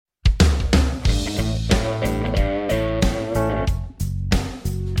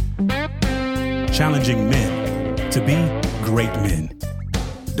challenging men to be great men.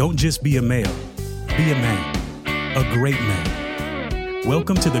 Don't just be a male, be a man, a great man.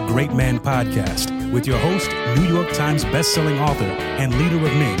 Welcome to the Great Man Podcast with your host, New York Times bestselling author and leader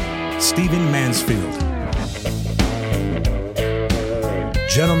of men, Stephen Mansfield.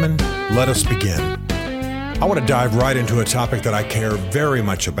 Gentlemen, let us begin. I want to dive right into a topic that I care very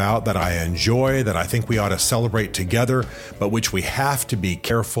much about, that I enjoy, that I think we ought to celebrate together, but which we have to be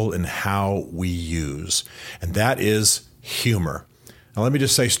careful in how we use. And that is humor. Now, let me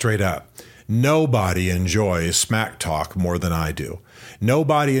just say straight up, nobody enjoys smack talk more than I do.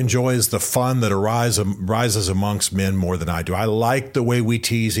 Nobody enjoys the fun that arises amongst men more than I do. I like the way we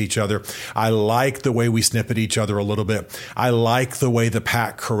tease each other. I like the way we snip at each other a little bit. I like the way the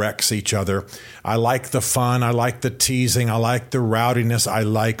pack corrects each other. I like the fun. I like the teasing. I like the rowdiness. I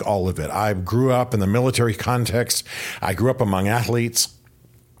like all of it. I grew up in the military context. I grew up among athletes.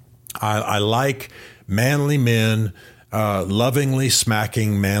 I like manly men, lovingly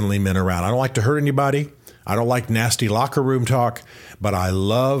smacking manly men around. I don't like to hurt anybody. I don't like nasty locker room talk, but I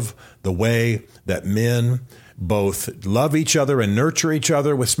love the way that men both love each other and nurture each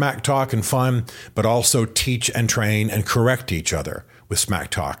other with smack talk and fun, but also teach and train and correct each other with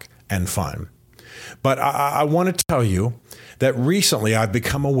smack talk and fun. But I want to tell you that recently I've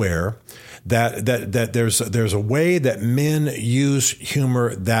become aware that there's a way that men use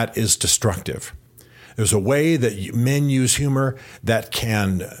humor that is destructive. There's a way that men use humor that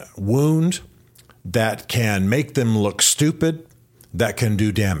can wound, that can make them look stupid, that can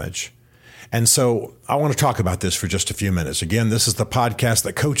do damage. And so I want to talk about this for just a few minutes. Again, this is the podcast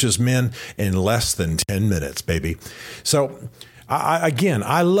that coaches men in less than 10 minutes, baby. So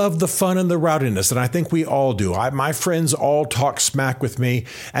I love the fun and the rowdiness, and I think we all do. My friends all talk smack with me,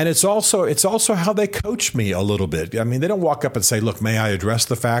 and it's also how they coach me a little bit. I mean, they don't walk up and say, "Look, may I address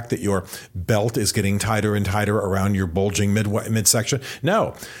the fact that your belt is getting tighter and tighter around your bulging midsection?"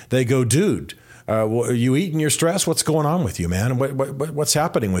 No, they go, "Dude, you eating your stress? What's going on with you, man? What's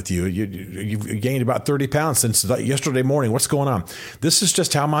happening with you? You've gained about 30 pounds since yesterday morning. What's going on?" This is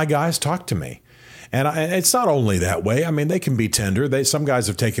just how my guys talk to me. And it's not only that way. I mean, they can be tender. Some guys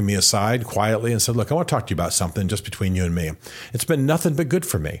have taken me aside quietly and said, "Look, I want to talk to you about something just between you and me." It's been nothing but good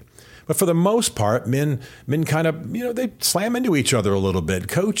for me. But for the most part, men kind of, they slam into each other a little bit,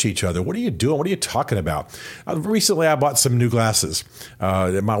 coach each other. "What are you doing? What are you talking about?" Recently, I bought some new glasses.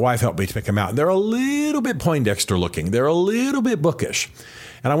 My wife helped me to pick them out. And they're a little bit Poindexter looking. They're a little bit bookish.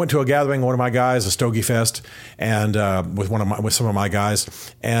 And I went to a gathering, one of my guys, a Stogie Fest, and with some of my guys,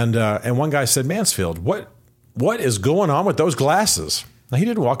 and one guy said, "Mansfield, what is going on with those glasses?" Now, he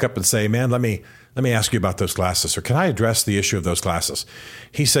didn't walk up and say, "Man, let me ask you about those glasses," or "Can I address the issue of those glasses?"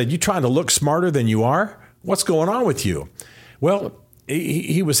 He said, "You trying to look smarter than you are? What's going on with you?" Well,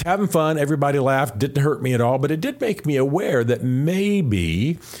 he was having fun. Everybody laughed. Didn't hurt me at all. But it did make me aware that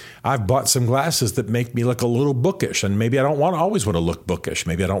maybe I've bought some glasses that make me look a little bookish. And maybe I don't always want to look bookish.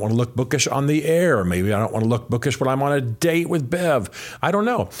 Maybe I don't want to look bookish on the air. Maybe I don't want to look bookish when I'm on a date with Bev. I don't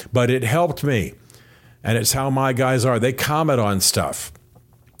know. But it helped me. And it's how my guys are. They comment on stuff.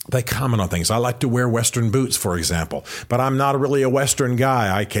 They comment on things. I like to wear Western boots, for example, but I'm not really a Western guy.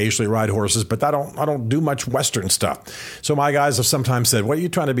 I occasionally ride horses, but I don't do much Western stuff. So my guys have sometimes said, "What, are you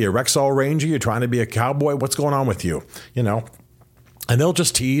trying to be a Rexall Ranger? You're trying to be a cowboy? What's going on with you?" And they'll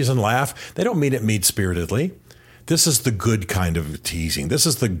just tease and laugh. They don't mean it mean-spiritedly. This is the good kind of teasing. This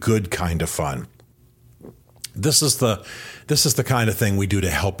is the good kind of fun. This is the kind of thing we do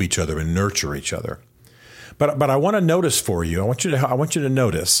to help each other and nurture each other. But I want to notice for you, I want you to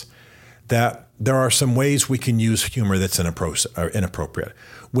notice that there are some ways we can use humor that's inappropriate.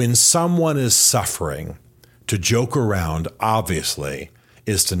 When someone is suffering, to joke around, obviously,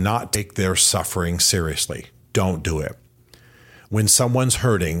 is to not take their suffering seriously. Don't do it. When someone's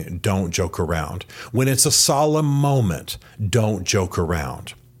hurting, don't joke around. When it's a solemn moment, don't joke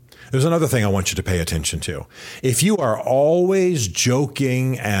around. There's another thing I want you to pay attention to. If you are always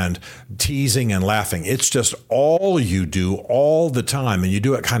joking and teasing and laughing, it's just all you do all the time, and you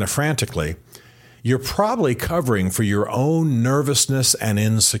do it kind of frantically, you're probably covering for your own nervousness and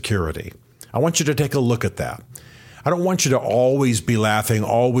insecurity. I want you to take a look at that. I don't want you to always be laughing,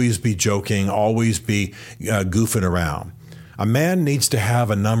 always be joking, always be goofing around. A man needs to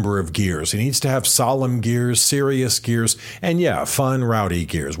have a number of gears. He needs to have solemn gears, serious gears, and fun, rowdy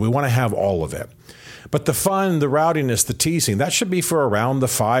gears. We want to have all of it. But the fun, the rowdiness, the teasing, that should be for around the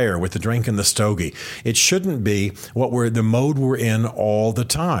fire with the drink and the stogie. It shouldn't be the mode we're in all the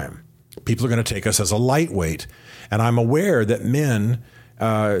time. People are going to take us as a lightweight. And I'm aware that men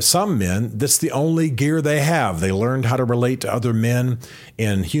some men, that's the only gear they have. They learned how to relate to other men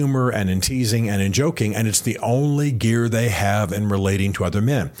in humor and in teasing and in joking, and it's the only gear they have in relating to other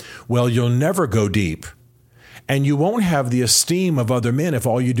men. Well, you'll never go deep, and you won't have the esteem of other men if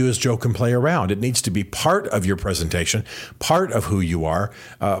all you do is joke and play around. It needs to be part of your presentation, part of who you are,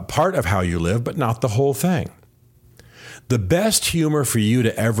 part of how you live, but not the whole thing. The best humor for you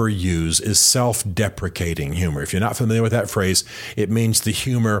to ever use is self-deprecating humor. If you're not familiar with that phrase, it means the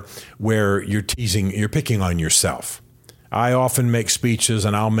humor where you're picking on yourself. I often make speeches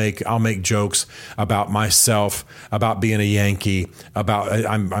and I'll make jokes about myself, about being a Yankee,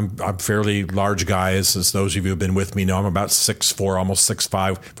 I'm fairly large guy, as those of you who have been with me know. I'm about 6'4", almost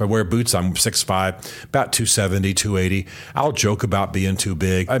 6'5". If I wear boots, I'm 6'5", about 270, 280. I'll joke about being too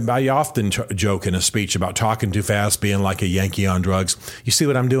big. I often joke in a speech about talking too fast, being like a Yankee on drugs. You see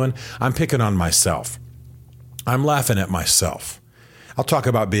what I'm doing? I'm picking on myself. I'm laughing at myself. I'll talk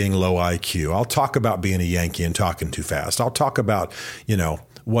about being low IQ. I'll talk about being a Yankee and talking too fast. I'll talk about,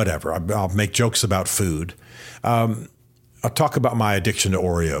 whatever. I'll make jokes about food. I'll talk about my addiction to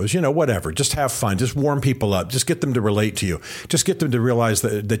Oreos, whatever. Just have fun. Just warm people up. Just get them to relate to you. Just get them to realize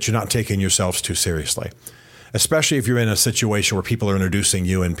that you're not taking yourselves too seriously. Especially if you're in a situation where people are introducing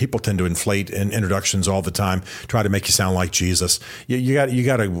you, and people tend to inflate introductions all the time, try to make you sound like Jesus. You got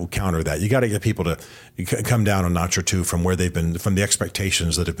to counter that. You got to get people to come down a notch or two from where they've been, from the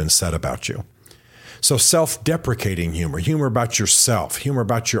expectations that have been set about you. So self-deprecating humor about yourself, humor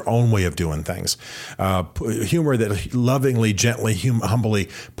about your own way of doing things, humor that lovingly, gently, humbly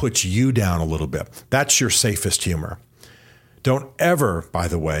puts you down a little bit. That's your safest humor. Don't ever, by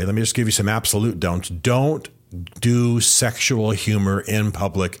the way, let me just give you some absolute don'ts. Don't do sexual humor in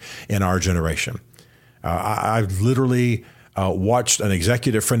public in our generation. I've literally watched an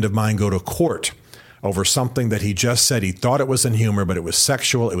executive friend of mine go to court over something that he just said. He thought it was in humor, but it was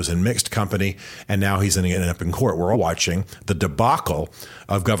sexual. It was in mixed company, and now he's ending up in court. We're all watching the debacle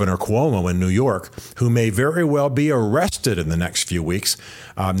of Governor Cuomo in New York, who may very well be arrested in the next few weeks.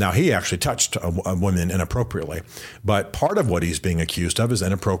 Now, he actually touched a woman inappropriately, but part of what he's being accused of is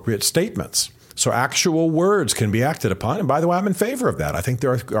inappropriate statements. So actual words can be acted upon. And by the way, I'm in favor of that. I think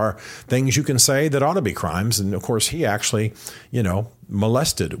there are things you can say that ought to be crimes. And of course, he actually,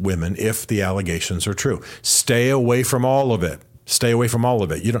 molested women if the allegations are true. Stay away from all of it. Stay away from all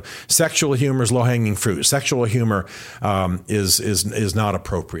of it. Sexual humor is low-hanging fruit. Sexual humor is not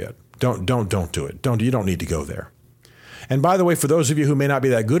appropriate. Don't do it. You don't need to go there. And by the way, for those of you who may not be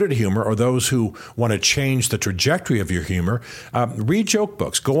that good at humor, or those who want to change the trajectory of your humor, read joke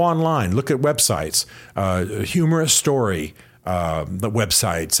books. Go online. Look at websites. Humorous story the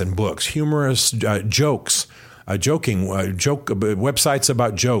websites and books. Humorous jokes. Websites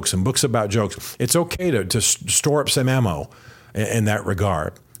about jokes and books about jokes. It's okay to store up some ammo in that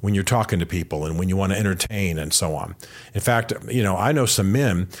regard when you're talking to people and when you want to entertain and so on. In fact, I know some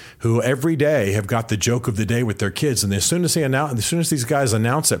men who every day have got the joke of the day with their kids, and as soon as these guys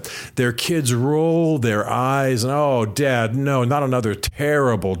announce it, their kids roll their eyes and, "Oh, Dad, no, not another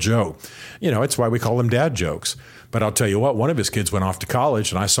terrible joke." It's why we call them dad jokes. But I'll tell you what, one of his kids went off to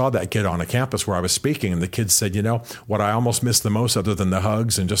college, and I saw that kid on a campus where I was speaking, and the kid said, what I almost miss the most, other than the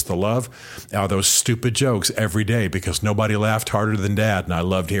hugs and just the love, are those stupid jokes every day, because nobody laughed harder than Dad, and I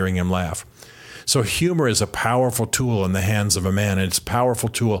loved hearing him laugh. So humor is a powerful tool in the hands of a man, and it's a powerful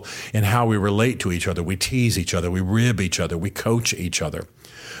tool in how we relate to each other. We tease each other, we rib each other, we coach each other.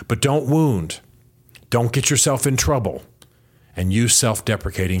 But don't wound. Don't get yourself in trouble. And use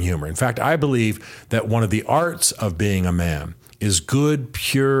self-deprecating humor. In fact, I believe that one of the arts of being a man is good,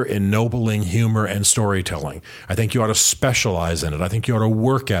 pure, ennobling humor and storytelling. I think you ought to specialize in it. I think you ought to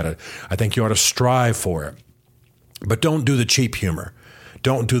work at it. I think you ought to strive for it. But don't do the cheap humor.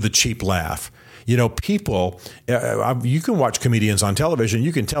 Don't do the cheap laugh. People, you can watch comedians on television.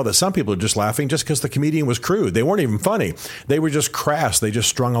 You can tell that some people are just laughing just because the comedian was crude. They weren't even funny. They were just crass. They just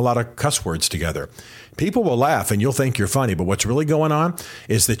strung a lot of cuss words together. People will laugh and you'll think you're funny, but what's really going on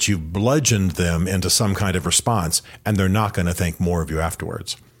is that you've bludgeoned them into some kind of response, and they're not going to think more of you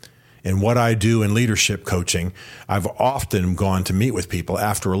afterwards. In what I do in leadership coaching, I've often gone to meet with people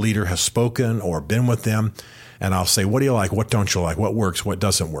after a leader has spoken or been with them, and I'll say, what do you like? What don't you like? What works? What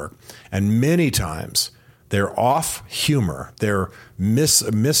doesn't work? And many times their off humor, their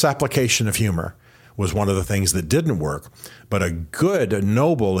misapplication of humor was one of the things that didn't work. But a good,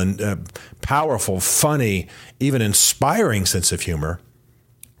 noble, and powerful, funny, even inspiring sense of humor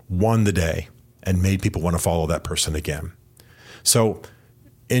won the day and made people want to follow that person again. So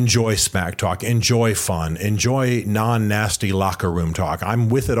enjoy smack talk, enjoy fun, enjoy non-nasty locker room talk. I'm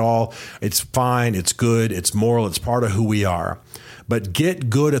with it all. It's fine. It's good. It's moral. It's part of who we are. but get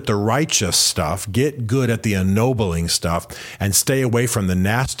good at the righteous stuff, get good at the ennobling stuff, and stay away from the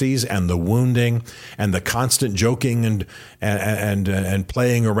nasties and the wounding and the constant joking and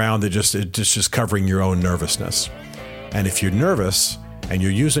playing around that just covering your own nervousness. And if you're nervous and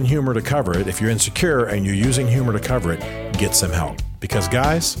you're using humor to cover it, if you're insecure and you're using humor to cover it, get some help. Because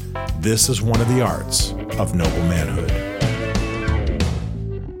guys, this is one of the arts of noble manhood.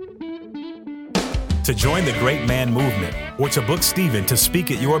 To join the Great Man movement or to book Stephen to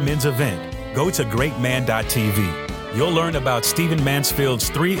speak at your men's event, go to greatman.tv. You'll learn about Stephen Mansfield's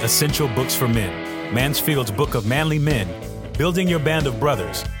 3 essential books for men: Mansfield's Book of Manly Men, Building Your Band of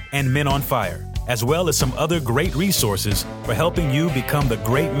Brothers, and Men on Fire, as well as some other great resources for helping you become the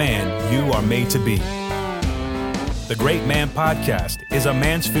great man you are made to be. The Great Man Podcast is a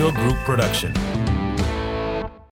Mansfield Group production.